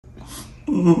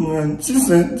Man, she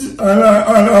said,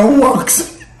 I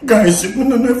wax. Guys, she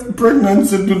couldn't have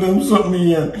pregnancy to them something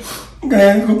here.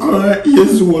 Guys, go call her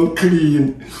ears all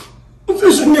clean. So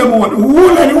she never want the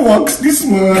whole of the wax this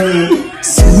morning.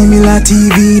 Similar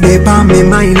TV, they on me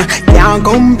mind. Can't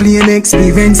complain,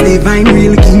 experience divine.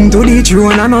 Real king to the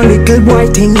throne and a little boy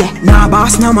thing, yeah. Nah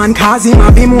boss, no man, cause him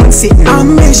have him one sitting.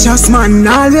 Ambitious man,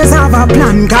 always have a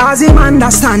plan, cause him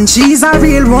understand she's a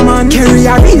real woman. Carry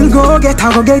a real go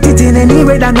get it in any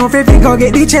way that no free go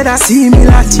get the cheddar.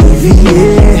 Similar TV,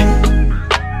 yeah.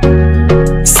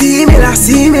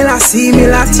 Similar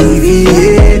TV,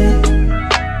 yeah.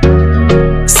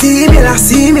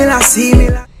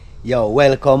 Similar. Yo,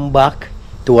 welcome back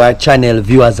to our channel,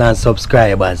 viewers and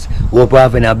subscribers. Hope we're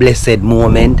having a blessed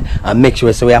moment, and make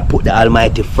sure so we put the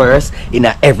Almighty first in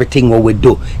everything what we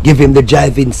do. Give him the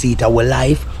driving seat of our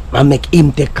life and make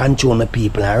him take control of the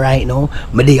people. And right now,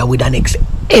 I'm there with the next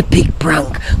epic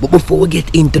prank. But before we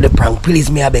get into the prank, please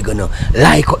me I beg you now,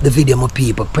 like up the video, my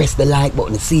people. Press the like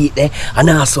button, see it there, and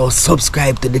also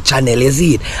subscribe to the channel, you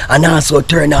see it, and also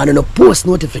turn on the post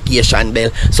notification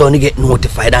bell so you get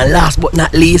notified. And last but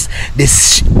not least,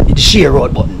 this share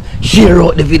out button. Share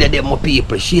out the video them, my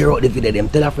people. Share out the video them.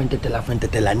 Tell a friend to tell a friend to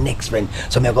tell a next friend.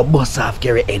 So me go bust off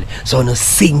Kerry head. So no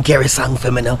sing Kerry song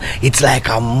for me now. It's like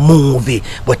a movie,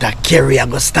 but a Kerry I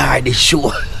go start the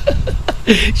show.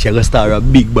 She go start a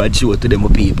big bad show to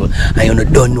them people. And you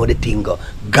don't know the thing go.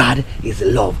 God is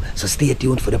love. So stay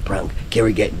tuned for the prank.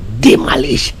 Kerry get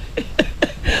demolished.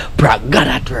 Prank God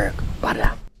at work.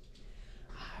 Alright.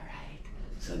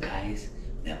 So guys,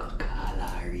 I'm gonna call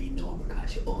her now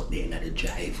because she's out there in the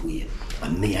driveway.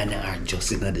 And me and her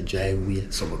just in the driveway.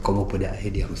 So we come up with that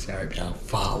idea. I'm sorry, I'm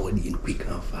forward in quick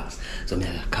and fast. So I'm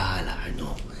gonna call her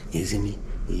now. You see me?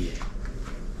 Yeah.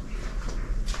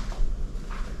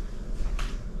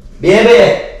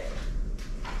 Baby!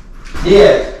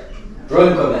 Yeah!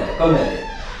 Run, come here.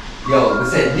 Yo, we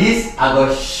said this, I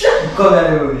go shut, come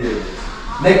here with you.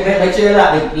 Make sure you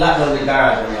lock down the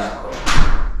garage when you come.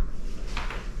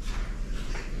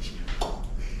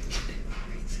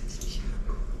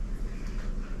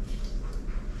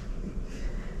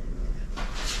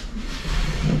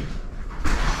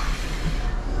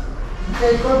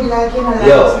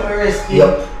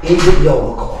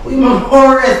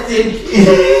 I'm arrested.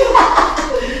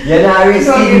 You're not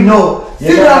arrested, no.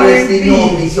 You're not arrested, no.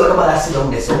 Please, you're about to sit down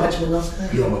there. So watch me now.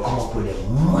 You're going to come up with the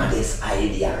maddest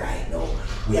idea right now.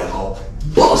 We are going to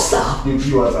bust off the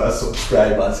viewers and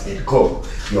subscribers. It come.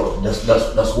 Yo,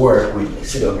 just work with me.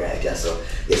 Sit down right here. So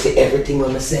you see everything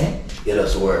when I say, you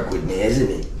just work with me, isn't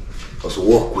it? Just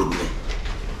walk with me.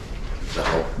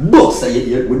 Now, bust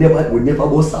we never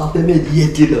bust off them head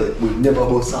yet, you know. We never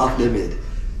bust off them head.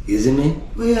 You see me?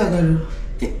 What you gonna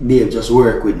do? Babe, just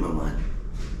work with me, man.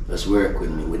 Just work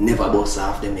with me. We never bust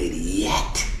off them head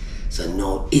yet. So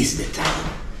now is the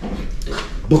time to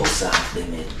bust off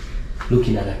them head.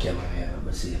 Looking at the camera here,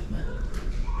 I'm safe, man.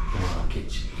 I want to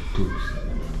catch the tools.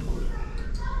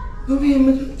 What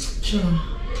you sure?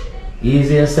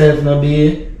 Easy yourself now,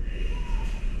 babe.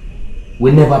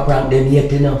 We never prank them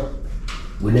yet, you know.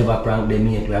 We never prank them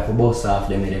yet. We have to bust off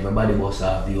them yet. Everybody bust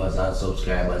off viewers and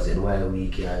subscribers yet. While we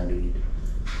can't do it.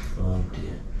 Oh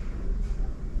dear.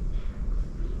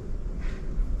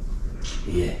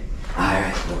 Yeah.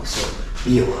 Alright now, so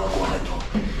here we are going now.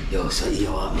 Yo, so here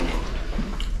we are now.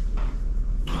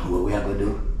 What we are gonna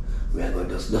do? We are gonna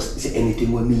just see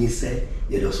anything when me say,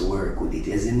 you just work with it,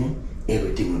 isn't it?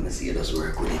 Everything when I say, you just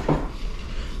work with it.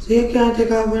 So you can't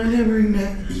take off when they bring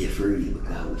that? Yeah, for real,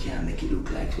 because we can't make it look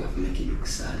like we have to make it look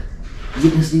sad. You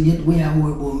can see that way I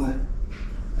work, man.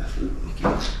 We have to make it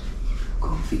look.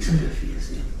 Come fix up your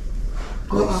face, yeah.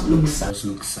 Just look sad. Just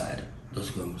look sad.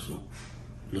 Just come so.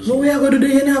 But what you gonna do?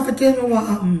 You don't have to tell me what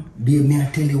happened. Babe, me I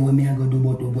tell you what me I gonna do,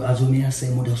 but as me I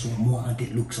say, I just want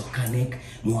it look so connect.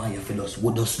 More you feel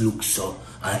just look so,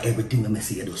 and everything I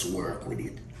say, just work with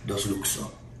it. Just look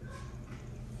so.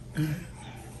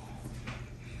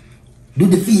 Do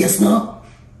the face now.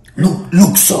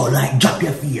 Look so, like drop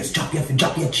your face, drop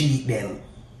your cheek then.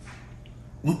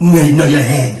 No, your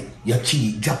head, your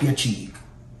cheek, drop your cheek.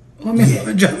 What me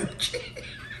drop your cheek?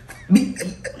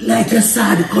 Like you're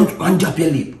sad, come and drop your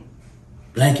lip.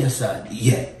 Like you're sad.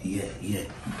 Yeah.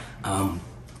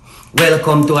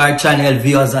 Welcome to our channel,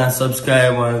 viewers and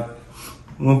subscribers.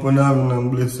 Hope you're having a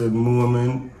blessed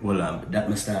moment. Well, that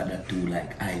must start that too,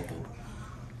 like iPod.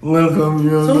 Welcome,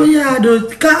 viewers. So yeah, dude,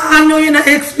 because I know you're not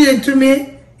explain to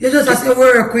me. You just have to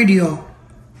work with you.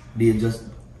 They just,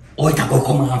 oh, it go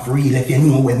come off real if you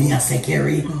know what me I say,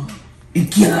 Kerry.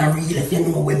 It can't real if you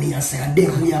know what me I say.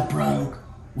 Then we are prank.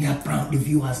 We are prank the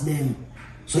viewers then.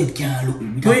 So it can't look.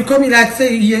 So you come in like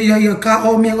say you can't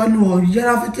how me I gonna know. You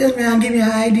don't have to tell me and give me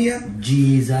an idea.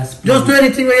 Jesus. Just do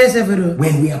anything with yourself to do.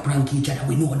 When we are prank each other,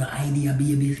 we know no idea,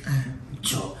 baby.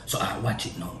 So I watch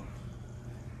it now.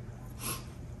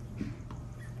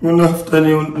 When after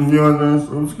you viewers and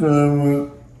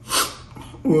subscribers,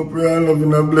 hope we are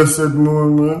having a blessed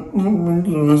moment.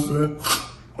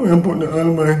 We put the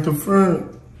Almighty first.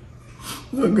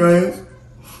 So guys,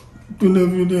 today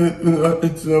video,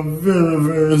 it's a very,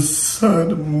 very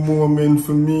sad moment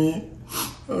for me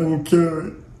and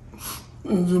Kerry.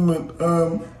 They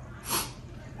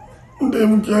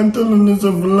can tell us to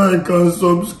like and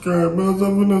subscribe, but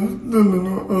I'm not telling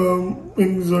you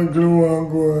exactly what I'm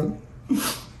going.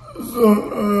 So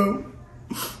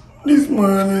this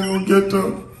morning we get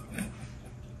up.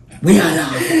 We are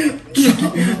now. Shut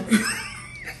up.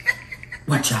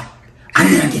 Watch out. I'm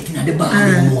gonna get in the bar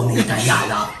in the moment and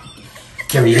y'all up.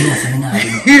 Kerry, you know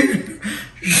something.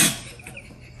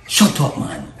 Shut up,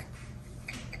 man.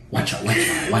 Watch out.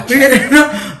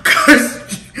 Cause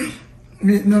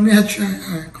no, me I try.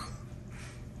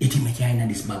 It make you in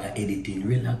this bag of editing.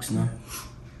 Relax now.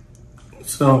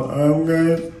 So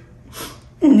guys,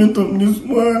 we get up this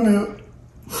morning.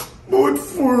 About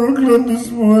 4 o'clock this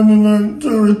morning and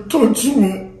Kerry touched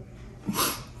me.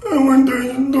 And when they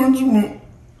touched me,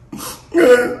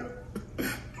 guys,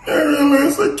 I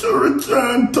realized that Kerry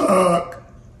can't talk.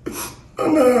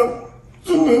 And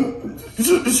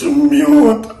she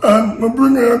mute and I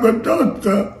bring her to the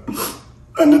doctor.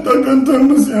 And the doctor told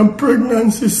me she have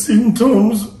pregnancy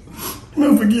symptoms.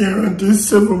 I forget her until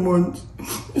 7 months.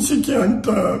 She can't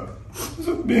talk.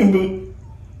 So baby,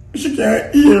 she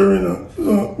can't hear, you know.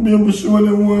 So baby, show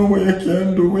them what you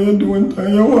can do. What you doing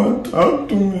time you want to talk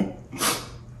to me.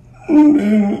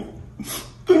 Baby,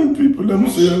 tell people them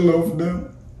say I love them.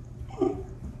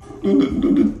 Do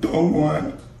the tongue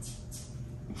one.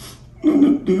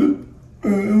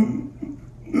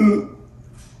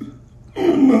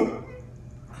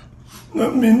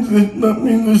 That means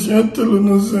that she telling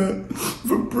us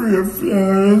for prayer for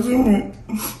her, isn't it?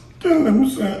 Tell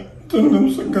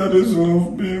them God is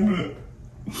love, baby.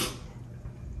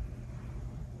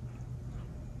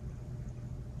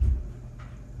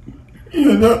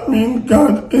 Yeah, that means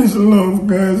God is love,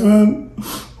 guys, and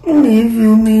if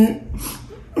you me,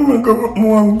 I'm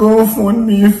gonna go fund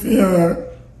me for her.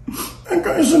 I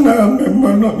can't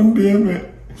remember nothing, baby.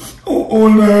 How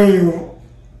old are you?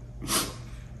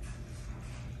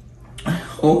 How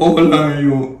old are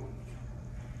you?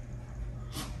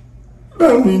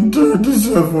 That means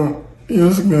 37.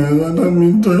 Yes, guys, that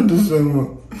means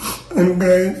 37. And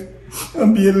guys,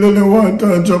 I'll be a little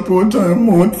water drop out her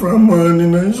mouth for a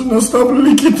morning and she not stop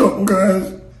lick it up,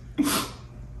 guys.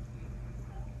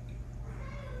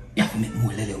 Yeah, make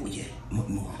more little with you.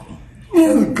 More.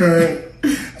 Yes, guys.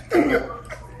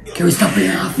 Can we stop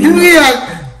playing off? Do you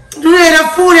the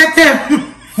food at them?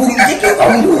 Food,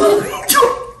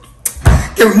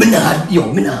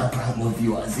 me nah prank no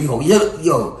viewers. Yo,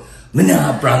 me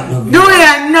nah prank no viewers. Do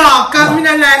you no? Cause me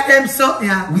not like them something.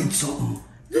 Yeah. With something.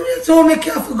 Do you so make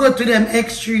you have to go to them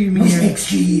extreme? Which Yeah.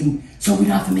 extreme? So we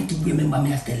don't have to make it remember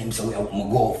me as tell him so we have to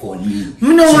go for me.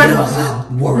 Me know so what you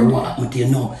don't worry what happened to you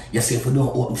now. You say if you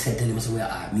don't open say tell him so we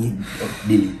are me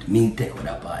delete me take with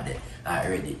that part there.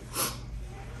 Already.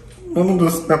 I'm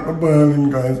just stop the balling,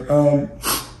 guys.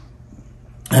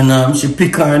 And she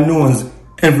pick her nose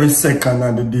every second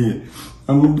of the day.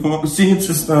 I'm seeing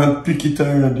she start pick it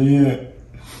already, yeah.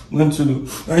 What she do?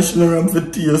 And she don't have to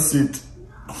taste it.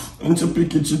 And she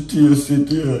pick it, she taste it,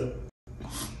 yeah.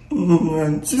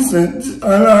 And she said, all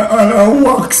her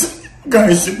wax.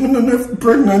 Guys, she couldn't have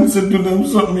pregnancy do them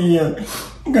something here.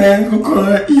 Guys, look how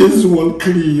her ears all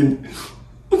clean.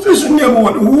 So she never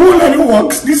want the whole of the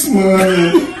wax this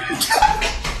morning.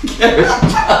 Kerry, come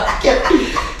back in.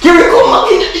 Kerry, come.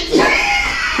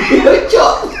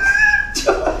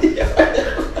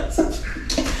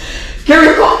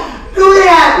 Do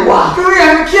you? What? Do you? I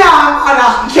can't, Anna.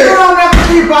 You don't have to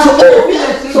keep on.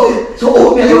 So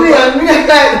open. Do you? Me not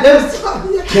like them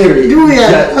something. Kerry. Do you?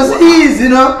 That's easy, you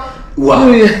know. What? Do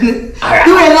you? Do you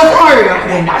not hurry?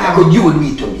 You would do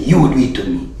it to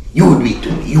me.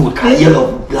 You would call you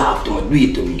love laugh to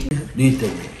me. Do it to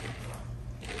me.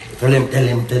 Tell him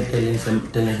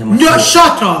some. You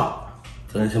shut up.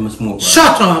 Tell him some smoke.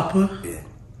 Shut up. Yeah.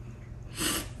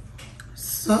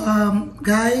 So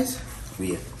guys,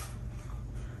 Yeah.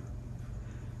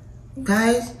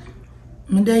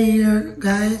 I'm here,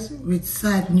 guys, with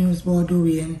sad news about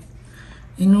Dwayne.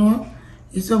 You know,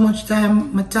 it's so much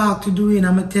time I talk to Dwayne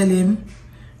and I tell him,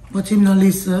 but him not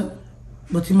listen,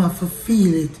 but him have to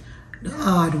feel it the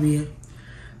hard way.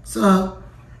 So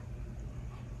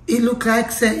it look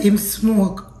like say him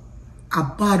smoke a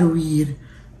bad weed.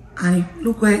 And it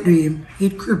look what it do him.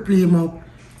 It cripple him up.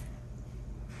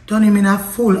 Turn him in a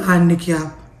full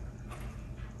handicap.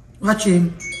 Watch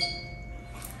him.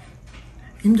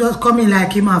 Him just coming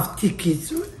like him have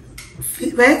tickets.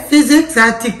 Physics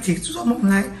or tickets. Something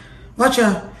like. Watch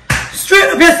her. Straight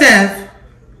up yourself.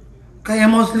 Cause you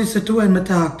must listen to when I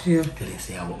talk to you. Tell you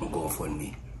say I want to go for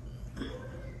me.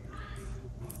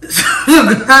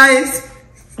 So guys.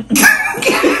 No,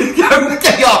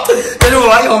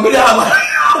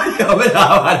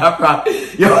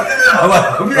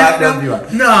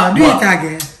 do it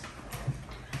again.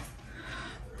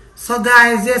 So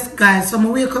guys, yes guys, so I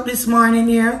wake up this morning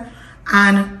here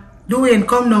and Dwayne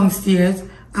come downstairs.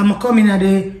 I'm coming at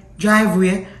the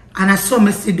driveway and I saw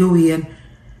me see Dwayne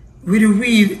with the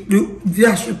weed, the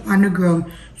dash up on the ground.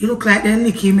 He look like they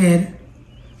lick him head.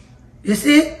 You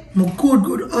see? My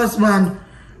good husband.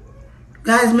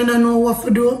 Guys, me don't know what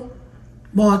to do,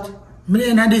 but me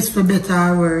ain't this for better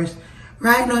or worse.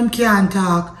 Right now, him can't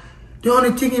talk. The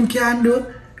only thing him can do,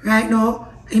 right now,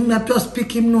 him just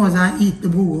pick him nose and eat the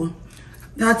bowl.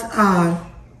 That's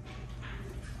all.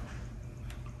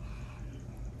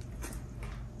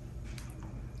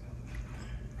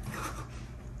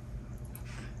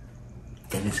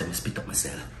 Tell me some spit up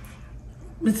myself.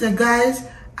 Me say, guys,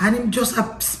 and him just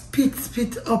a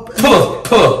spit up.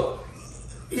 Puh!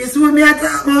 You see what me I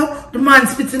talk about? The man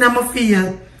spitting on my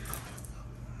field.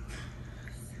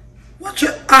 What's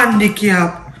your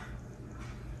handicap?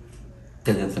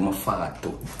 Tell them I'm a fart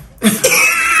too.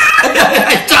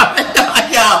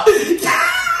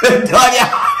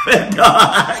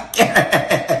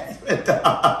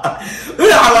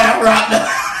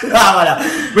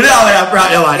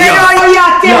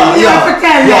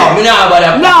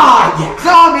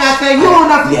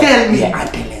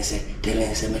 Tell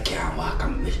them say me can't walk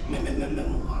and me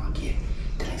walk here.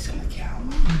 Tell them say me can't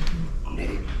walk.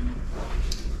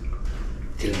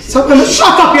 So when you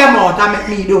shut up your mouth and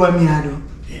make me do what me I do.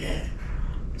 Yeah.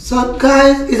 So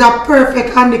guys, it's a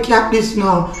perfect handicap this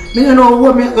now. Me don't know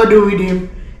what me gonna do with him.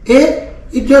 Eh?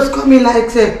 It just come in like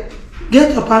say,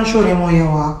 get up and show them how you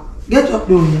walk. Get up,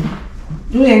 Dwayne.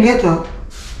 Dwayne, get up.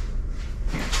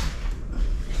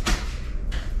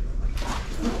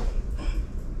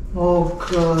 Oh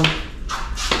God.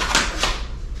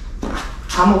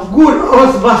 I'm a good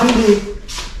husband.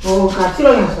 Oh God, sit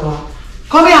on yourself.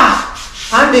 Come here.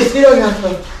 Andy, sit on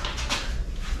yourself.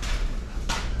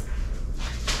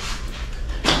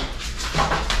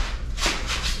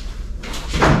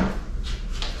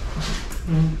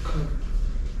 Okay.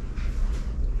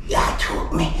 Yeah,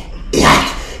 took me. Yeah,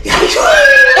 took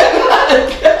me.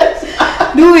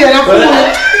 Do it, I'm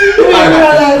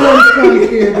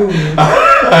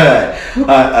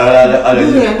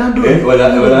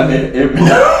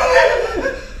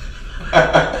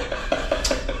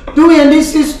Dwayne,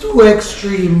 this is too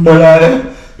extreme. Alright,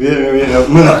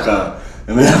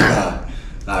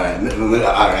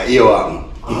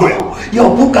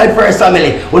 yo, book guy first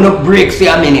family. We no break for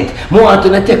a minute. I want to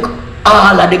take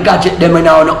all of the gadget them in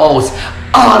our house,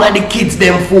 all of the kids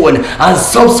them phone, and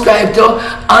subscribe to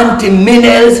Auntie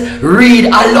Minel's Read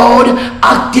Aloud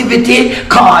Activity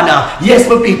Corner. Yes,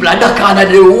 my people, at that corner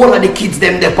the whole of the kids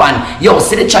them depend. Yo,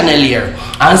 see the channel here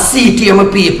and see it here, my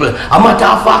people. A matter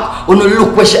of fact, when you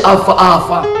look what she have for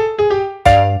offer.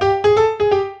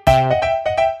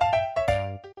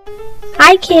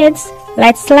 Hi kids,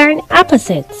 let's learn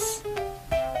opposites.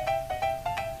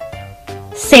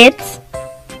 Sit,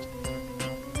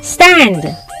 stand,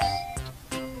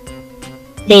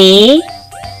 day,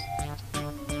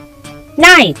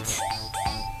 night,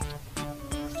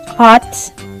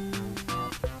 hot,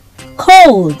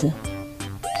 cold,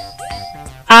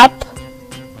 up,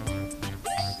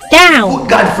 down. Put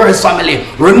God first, family.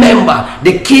 Remember,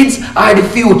 the kids are the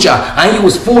future, and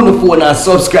use phone and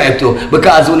subscribe to,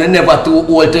 because we're never too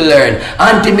old to learn.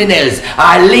 Auntie Minel's,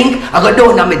 our link I got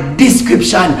down in my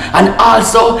description and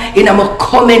also in my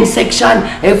comment section.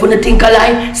 If you think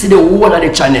alike, see the whole of the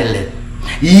channel.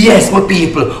 Yes, my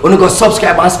people, you go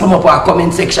subscribe and spam up our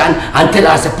comment section and tell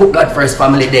us to put God first,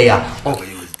 family there. Oh,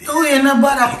 you ain't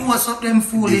bother post up them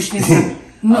foolishness.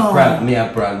 No. I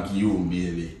prank you,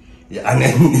 baby. Yeah, and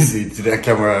then you see to the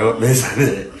camera up there.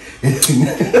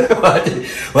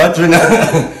 What you know?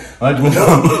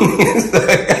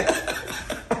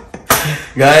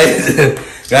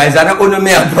 Guys, I don't want to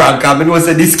make a prank. I mean,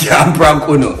 say this can't prank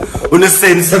uno. Uno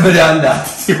sensible than that.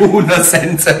 Uno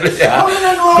sensible. Yeah.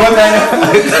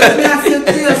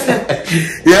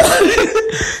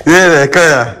 Yeah, come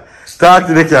here. Talk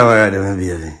to the camera,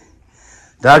 baby.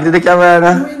 Talk to the camera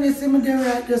now. When you see me there,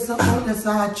 right, just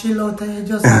chill out and you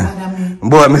just bother me.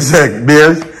 Boy, me say,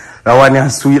 Bill, that one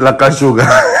is sweet like a sugar.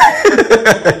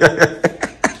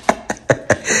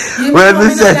 Well,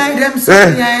 me say,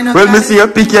 well, me see you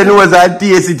pick your nose and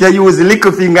taste it, you use the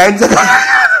little finger and say,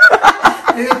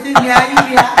 everything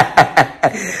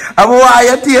yeah. I'm why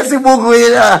you taste it, book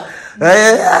with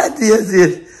taste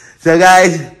it. So,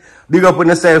 guys, big up on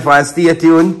yourself and stay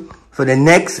tuned for the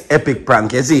next epic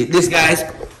prank. You see, this, guys,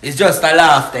 is just a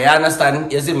laughter. You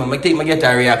understand? You see me? I think I get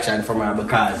a reaction from her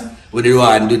because we do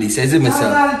want to do this. You see me,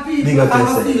 sir? Big up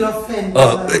yourself. I feel offended.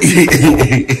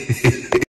 Oh.